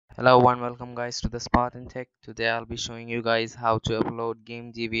Hello and welcome guys to the Spartan Tech. Today I'll be showing you guys how to upload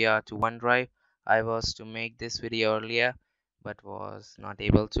Game GVR to OneDrive. I was to make this video earlier but was not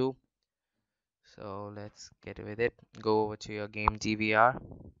able to. So let's get with it. Go over to your Game GVR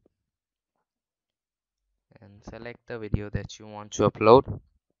and select the video that you want to upload.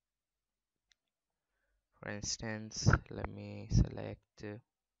 For instance, let me select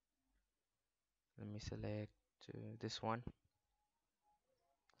this one.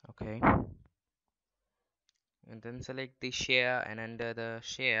 Okay. And then select the share, and under the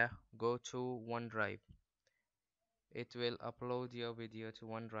share go to OneDrive. It will upload your video to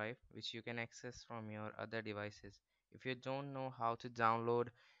OneDrive, which you can access from your other devices. If you don't know how to download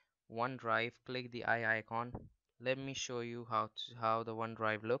OneDrive, click the eye icon. Let me show you how the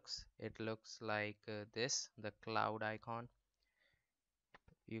OneDrive looks. It looks like this, the cloud icon.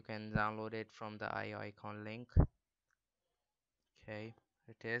 You can download it from the eye icon link. Okay,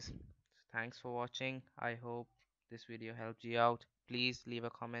 it is. Thanks for watching. I hope this video helped you out. Please leave a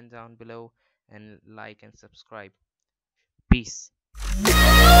comment down below and like and subscribe. Peace.